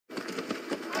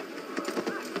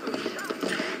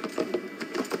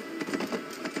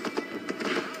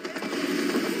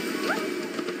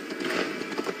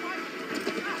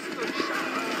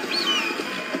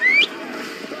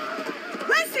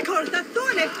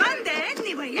fun day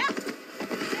anyway, yeah?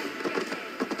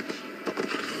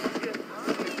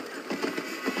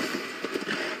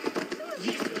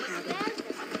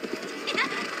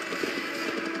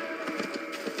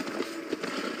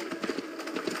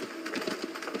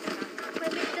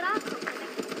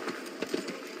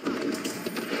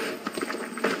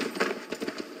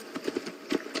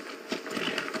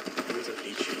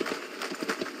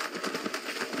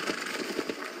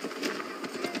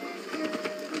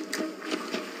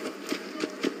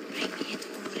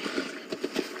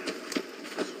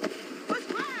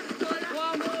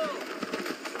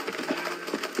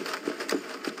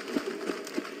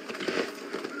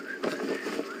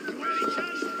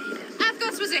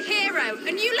 Was a hero,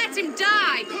 and you let him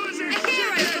die. A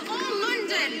hero for all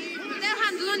London. They'll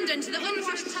hand London to the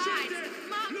unwashed tide.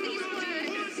 Mark these words.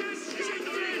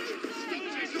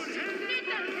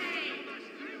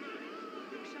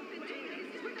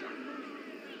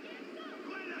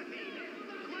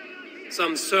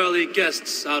 Some surly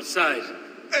guests outside.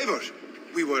 Eivor,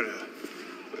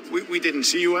 we didn't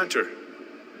see you enter.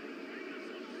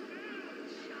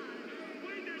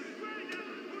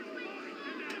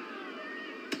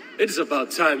 It is about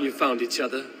time you found each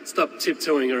other. Stop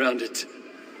tiptoeing around it.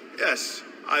 Yes,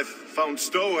 I've found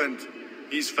Stowe and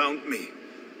he's found me.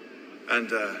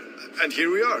 And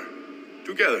here we are,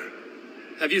 together.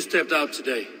 Have you stepped out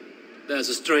today? There's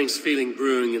a strange feeling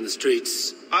brewing in the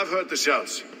streets. I've heard the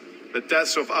shouts. The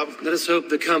deaths of Let us hope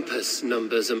the compass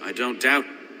numbers them. I don't doubt.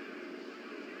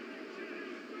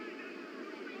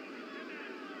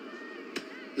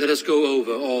 Let us go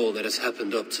over all that has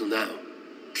happened up till now.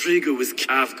 Trigo was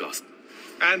Kavgos.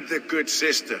 And the good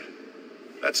sister.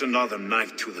 That's another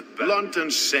knife to the back.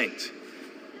 London's saint.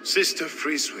 Sister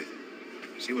Freeswith.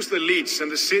 She was the leech and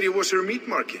the city was her meat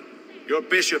market. Your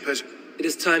bishop has... It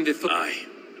is time before... Aye.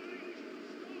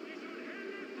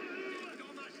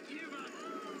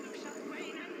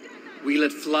 We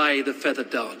let fly the feather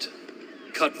dart.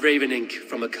 Cut raven ink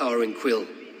from a cowering quill.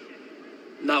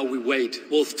 Now we wait,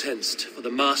 wolf-tensed, for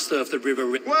the master of the river...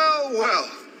 Well,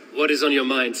 well. What is on your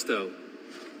mind, Stowe?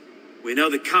 We know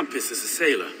that Campus is a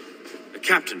sailor, a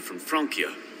captain from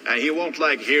Francia. And he won't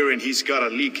like hearing he's got a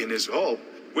leak in his hull.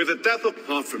 With the death of...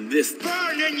 Apart from this...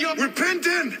 Burn in your...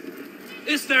 Repenting!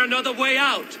 Is there another way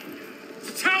out?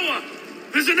 The tower!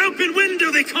 There's an open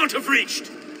window they can't have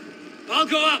reached! I'll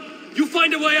go up. You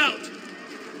find a way out.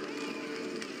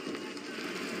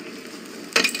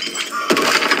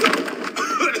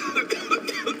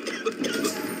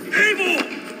 Abel!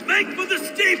 Make for the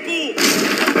steeple!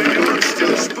 The yard's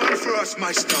still spun for us,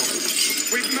 my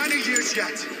Stowe. We've many years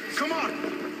yet. Come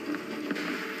on!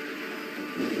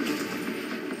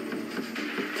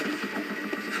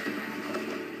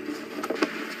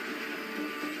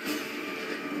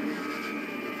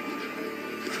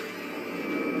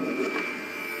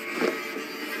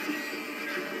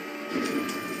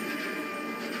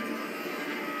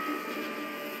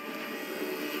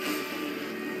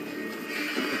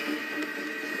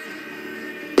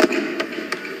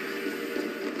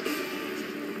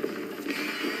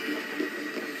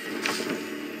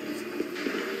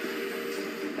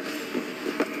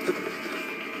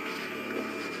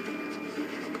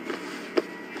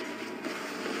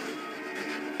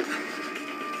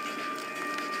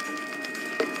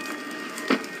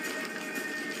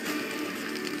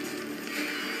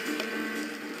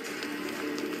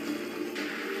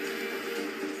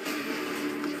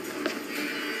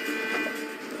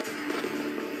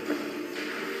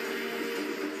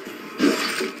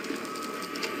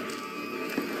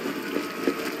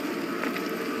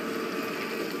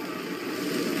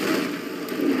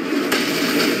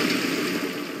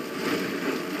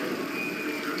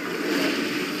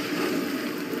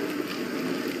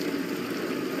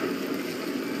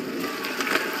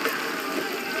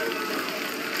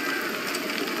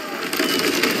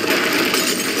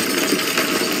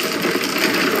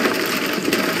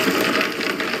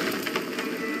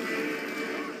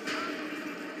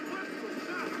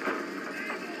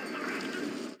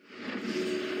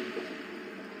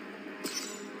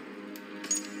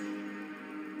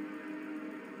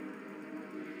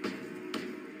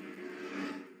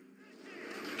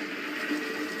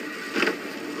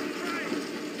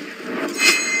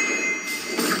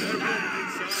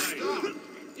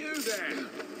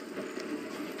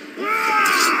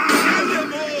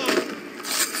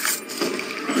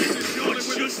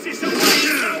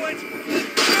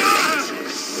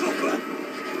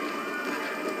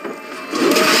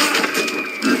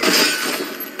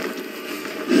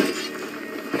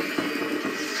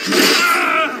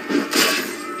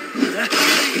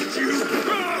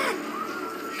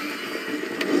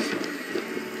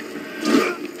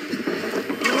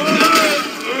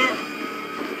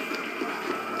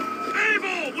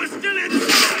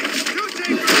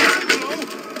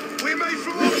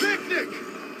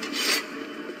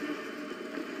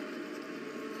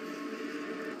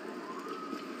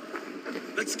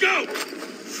 Let's go!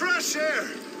 Fresh air!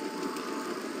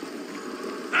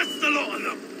 That's the lot of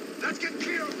them! Let's get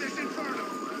clear of this inferno!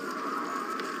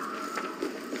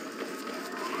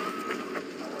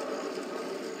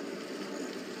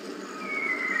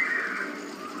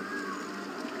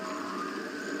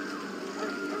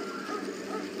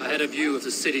 I had a view of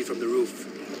the city from the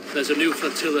roof. There's a new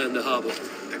flotilla in the harbor.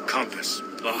 The compass.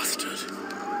 Bastard.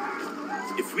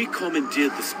 If we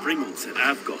commandeered the springholds at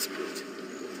Avgosport,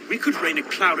 we could rain a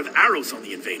cloud of arrows on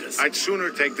the invaders. I'd sooner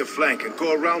take the flank and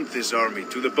go around this army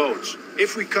to the boats.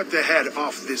 If we cut the head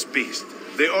off this beast,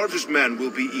 the Order's men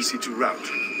will be easy to rout.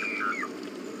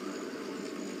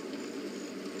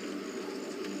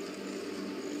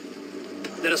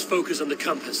 Let us focus on the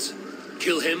compass.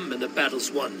 Kill him and the battle's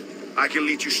won. I can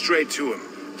lead you straight to him,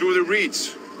 through the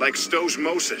reeds, like Stowe's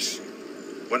Moses.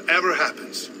 Whatever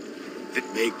happens,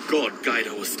 May God guide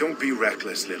us. don't be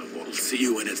reckless, little We'll wolf. see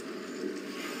you in it.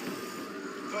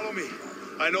 Follow me.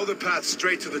 I know the path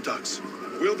straight to the docks.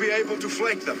 We'll be able to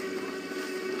flank them.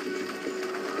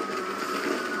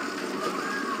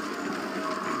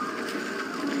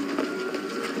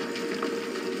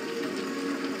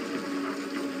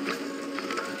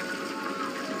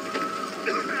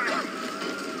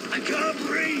 I can't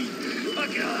breathe! I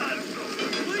can't!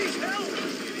 Please help!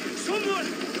 Someone!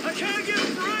 I can't get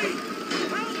free!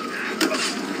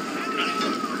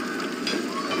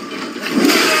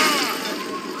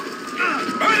 Help!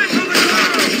 Burn it to the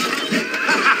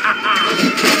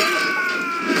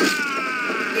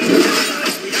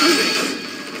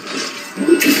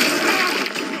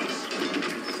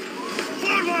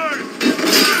Forward!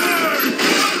 Forward!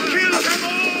 Kill them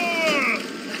all!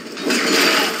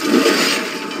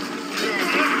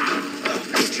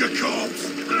 Get your corpse!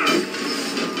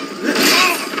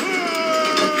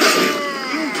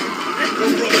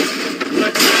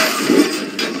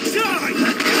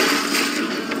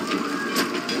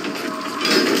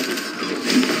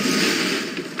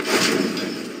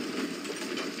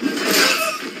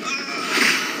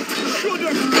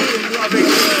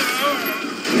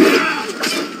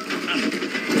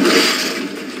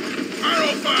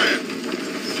 Arrow fire!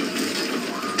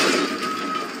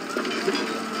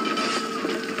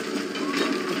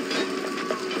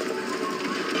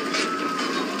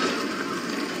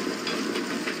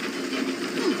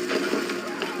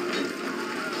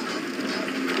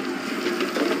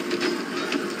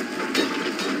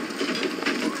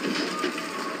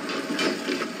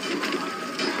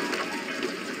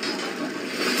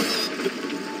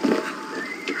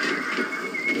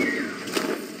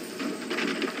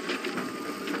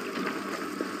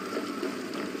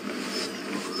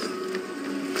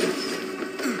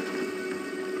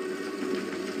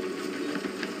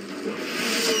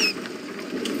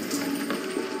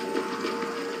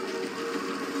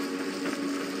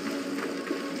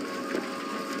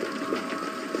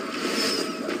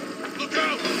 Look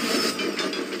out!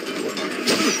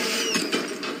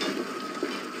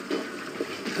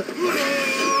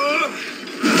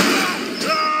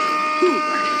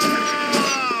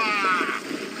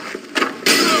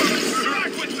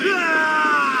 Strike with me!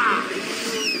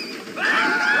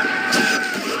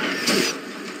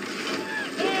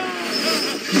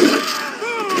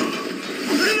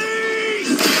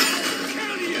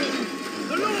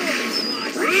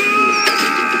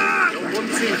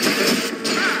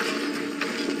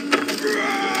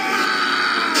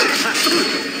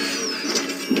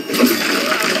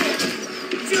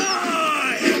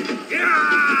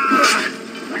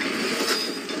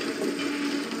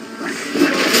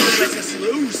 Let us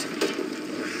lose!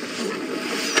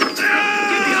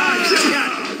 Get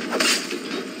behind!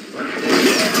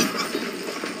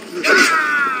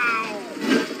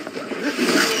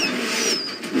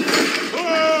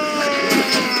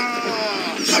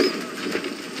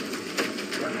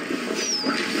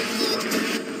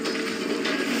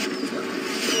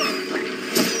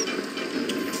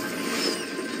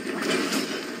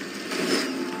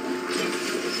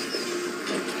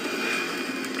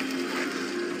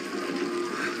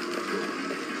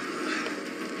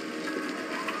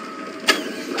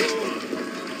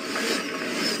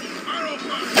 Arrow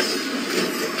fire!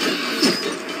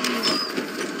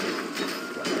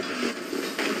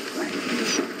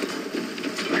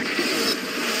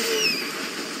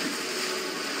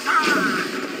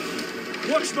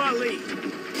 Watch my lead!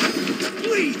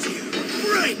 Bleed you!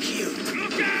 Break you!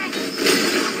 Look out!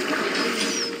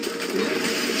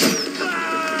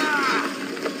 Ah!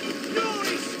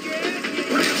 Nobody's scared!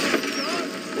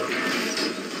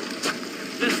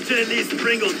 Let's turn these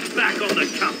Pringles back on the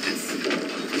compass!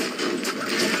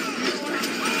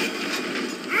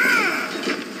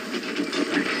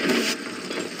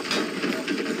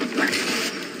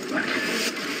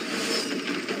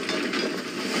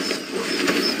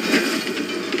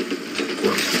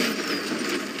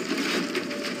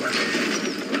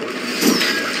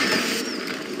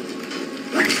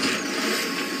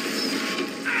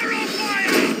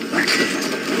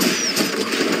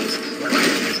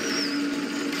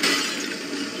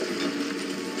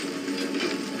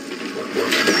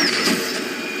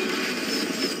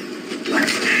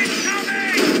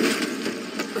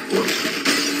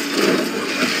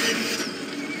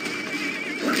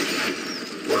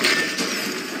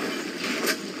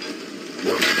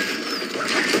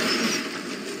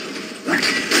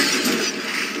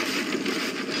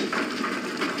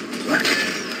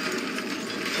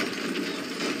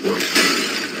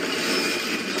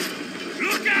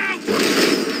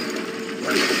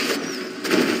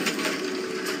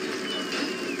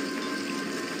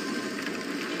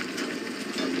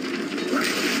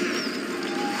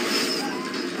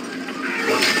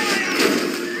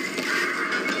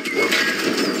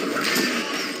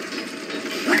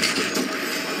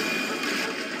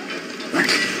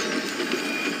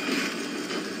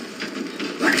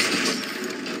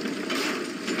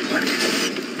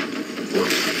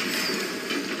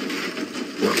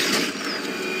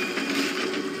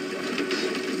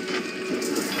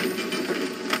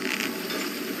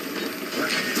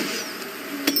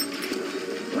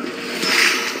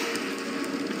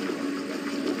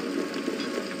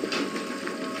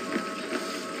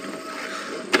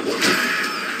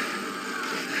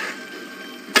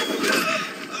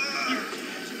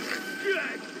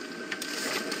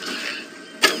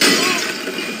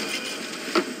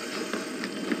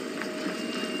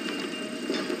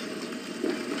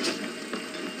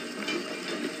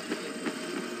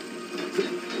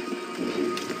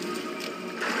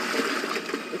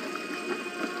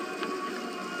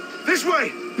 This way!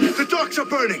 The docks are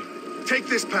burning! Take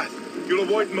this path. You'll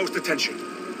avoid most attention.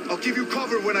 I'll give you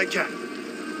cover when I can.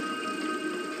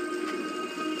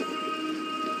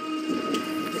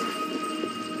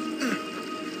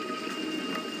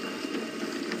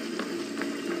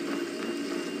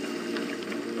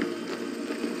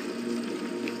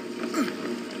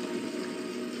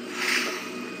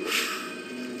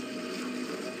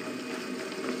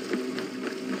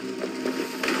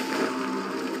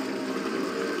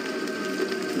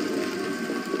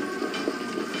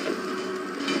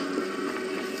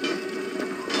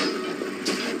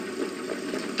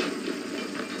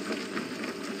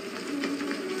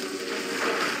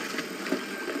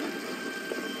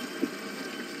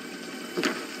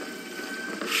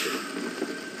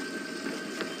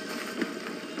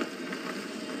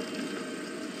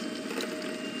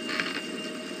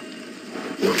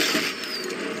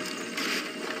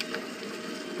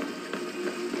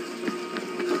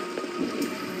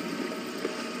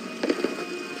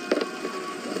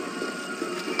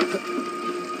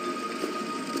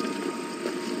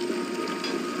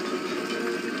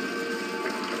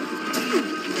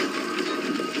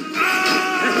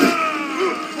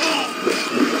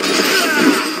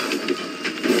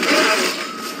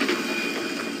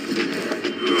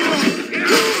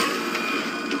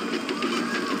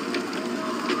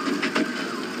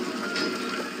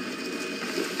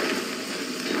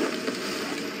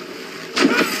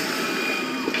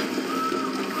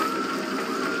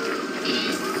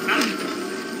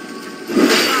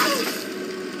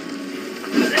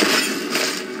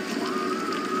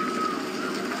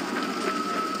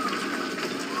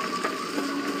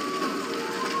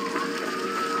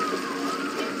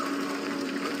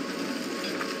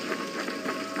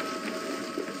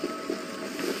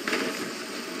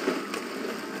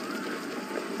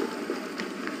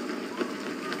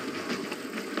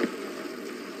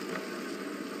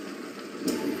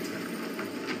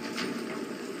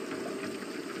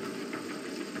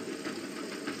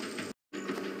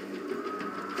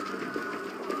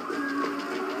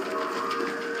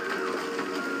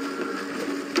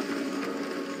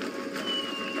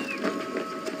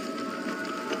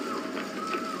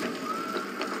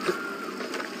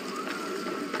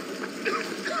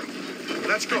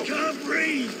 Let's go. I can't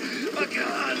breathe. I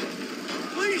can't.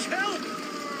 Please help.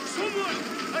 Someone.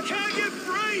 I can't get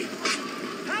free.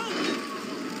 Help.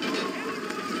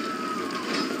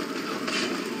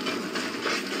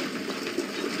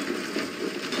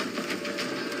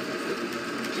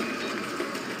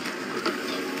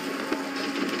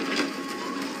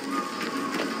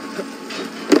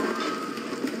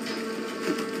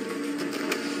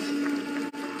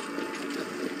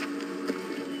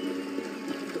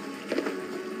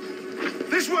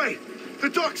 This way! The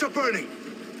docks are burning!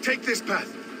 Take this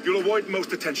path. You'll avoid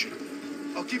most attention.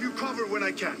 I'll give you cover when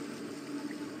I can.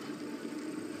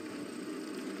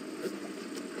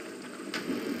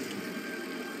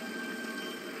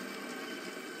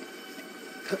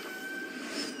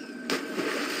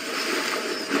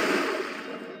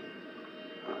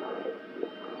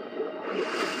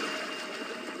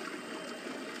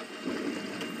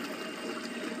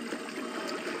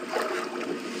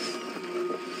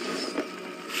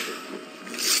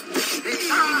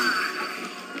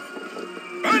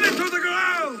 Burn it to the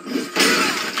ground!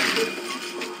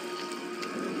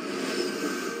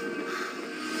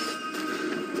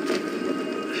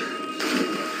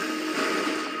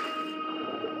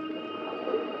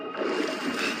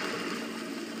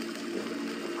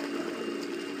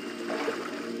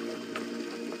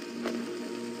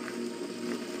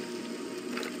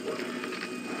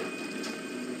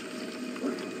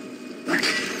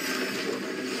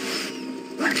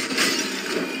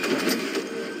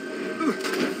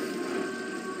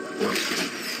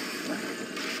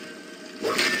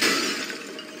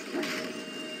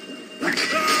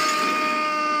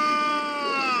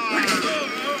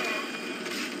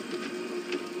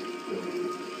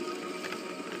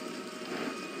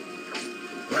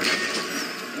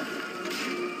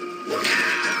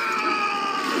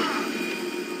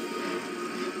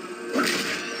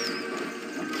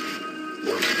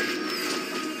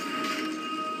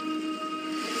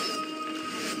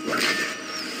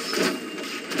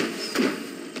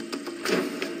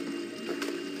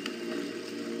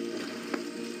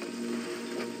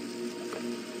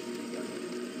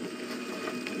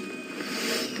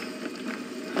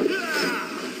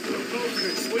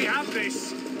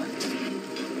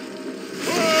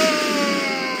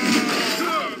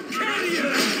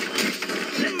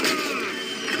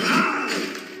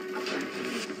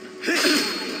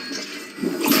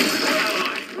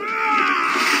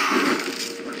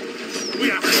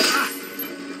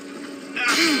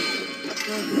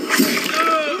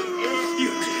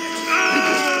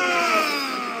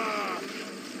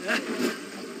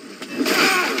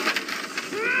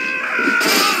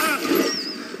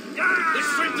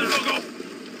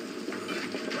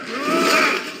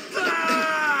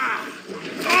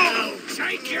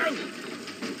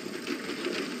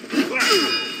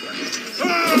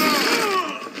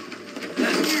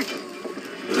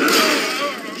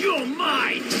 You're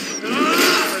mine!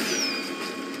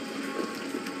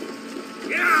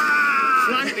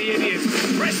 Flank the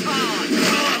idiots! Press hard!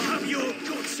 I'll have your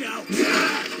guts out!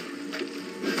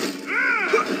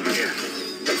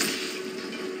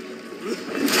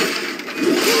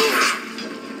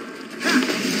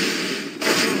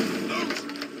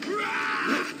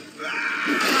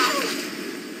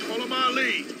 Follow my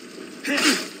lead.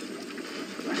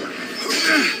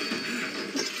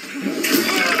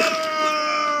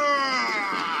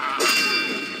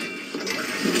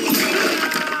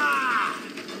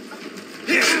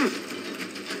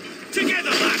 Together,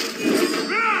 lad!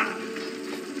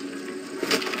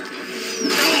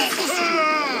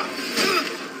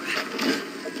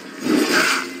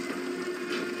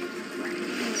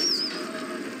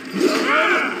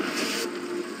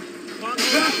 Can't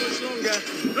hold out much longer.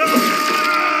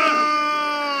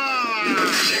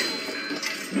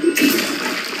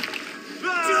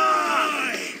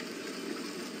 Die!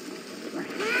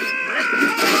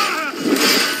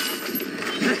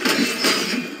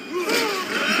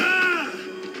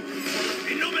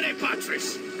 In nomine Patris!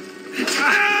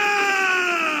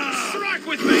 Strike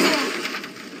with me!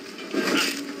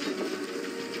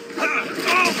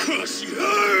 I'll crush you!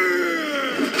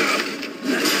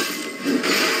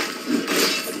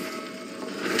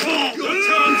 Your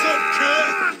time's up,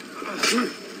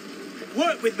 Kurt!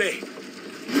 Work with me!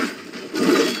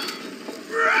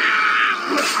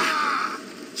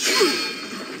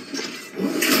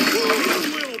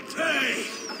 You will pay!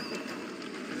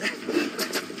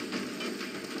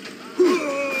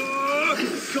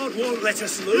 God won't let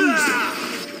us lose!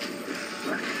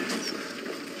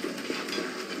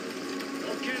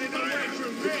 Not getting away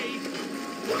from me!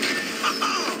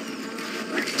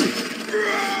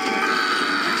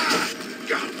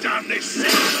 God damn this!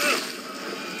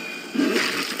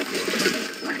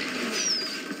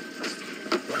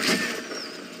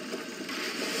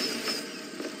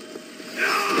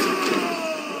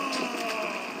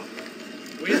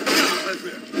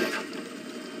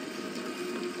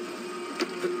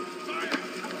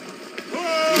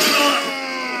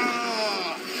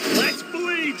 Let's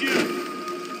bleed you!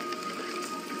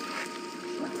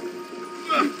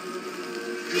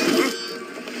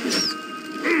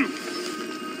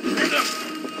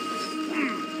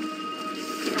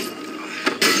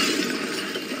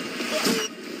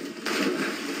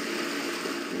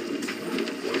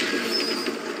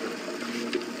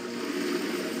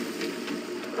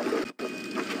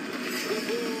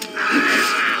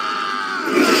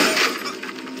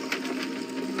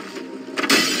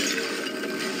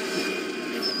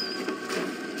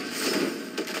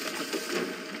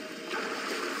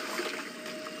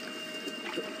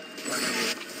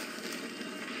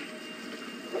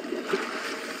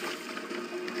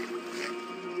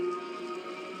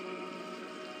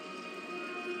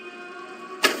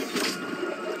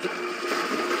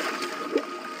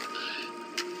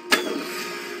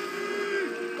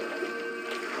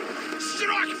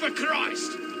 Strike for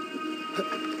Christ!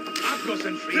 I've got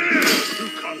some feelings too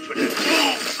confident.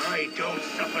 I don't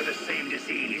suffer the same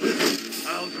disease.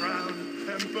 I'll drown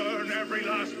and burn every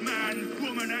last man,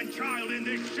 woman, and child in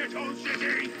this shithole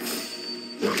city.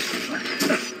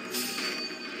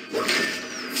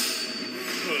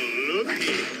 Look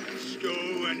here,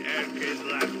 Stow and Erke's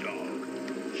lapdog.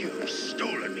 You've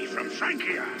stolen me from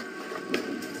Frankia.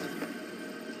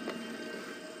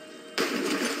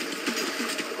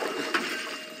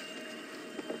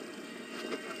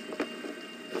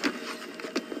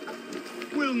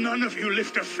 Will none of you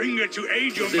lift a finger to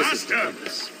aid your This is the master?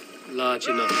 compass, large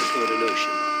enough to ford an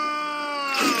ocean.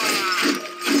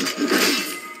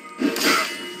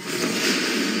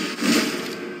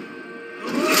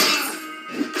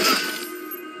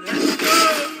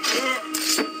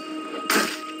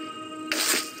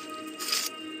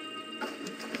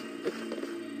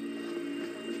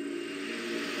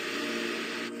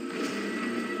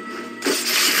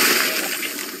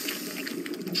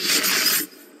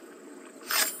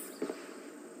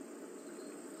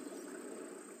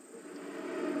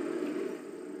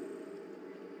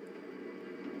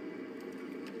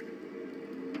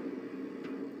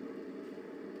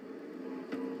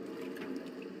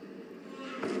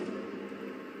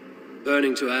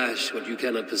 Burning to ash what you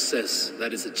cannot possess,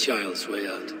 that is a child's way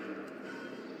out.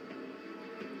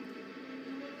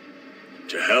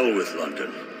 To hell with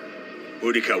London.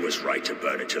 Boudica was right to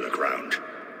burn it to the ground.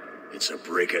 It's a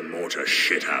brick-and-mortar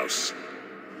shithouse.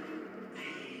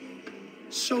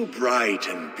 So bright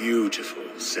and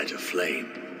beautiful, set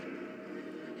aflame.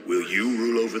 Will you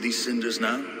rule over these cinders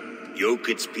now? Yoke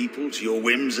its people to your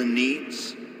whims and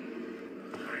needs?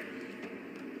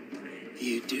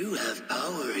 You do have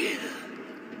power here.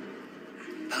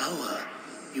 Power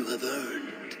you have earned.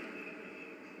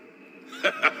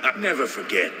 Never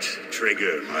forget,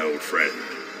 Trigger, my old friend.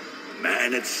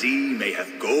 Man at sea may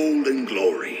have gold and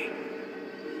glory,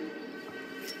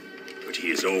 but he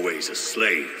is always a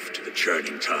slave to the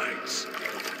churning tides.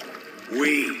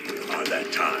 We are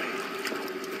that tide.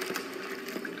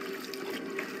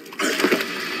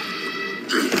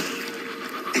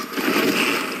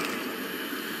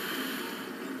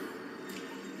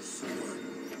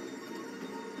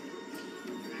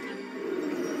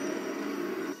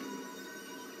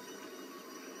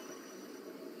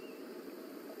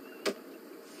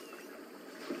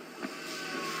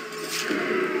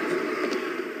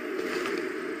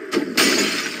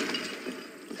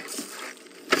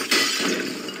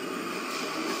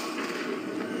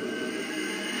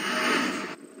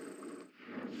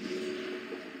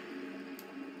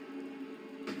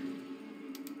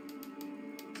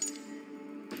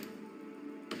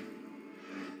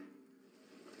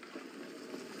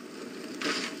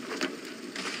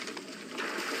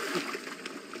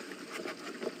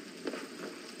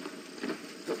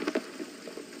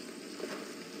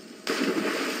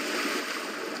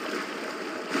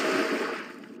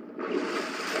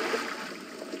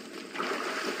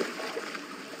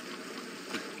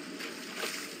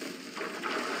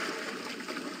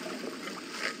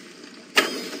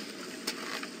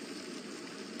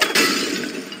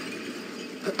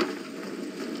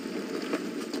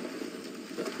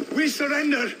 We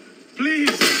surrender!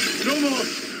 Please! No more!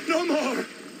 No more!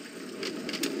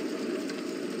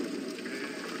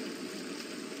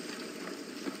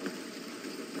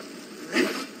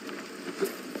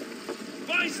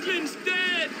 Weislin's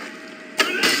dead!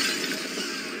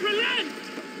 Relent! Relent!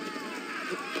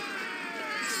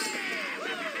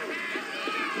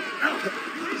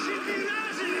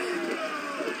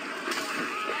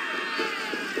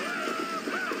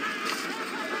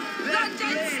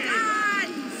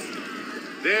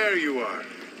 There you are.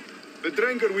 The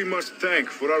Drenker we must thank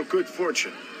for our good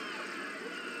fortune.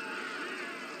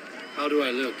 How do I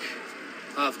look?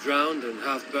 Half drowned and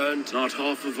half burned? Not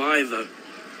half of either.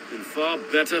 And far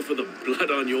better for the blood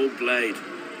on your blade.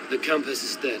 The compass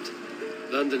is dead.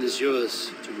 London is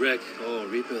yours to wreck or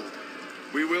rebuild.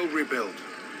 We will rebuild.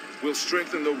 We'll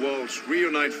strengthen the walls,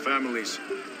 reunite families,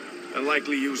 and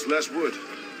likely use less wood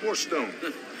or stone.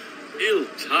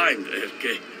 Ill-timed,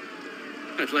 Erke.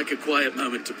 I'd like a quiet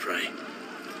moment to pray.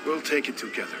 We'll take it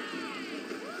together.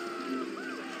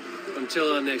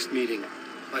 Until our next meeting,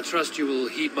 I trust you will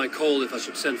heed my call if I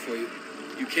should send for you.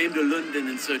 You came to London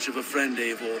in search of a friend,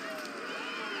 Eivor.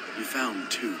 You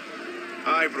found two.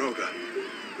 Aye, Broga.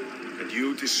 And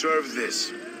you deserve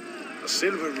this. A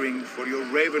silver ring for your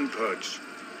raven purge.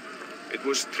 It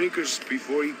was Trigger's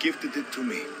before he gifted it to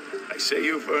me. I say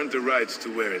you've earned the right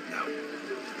to wear it now.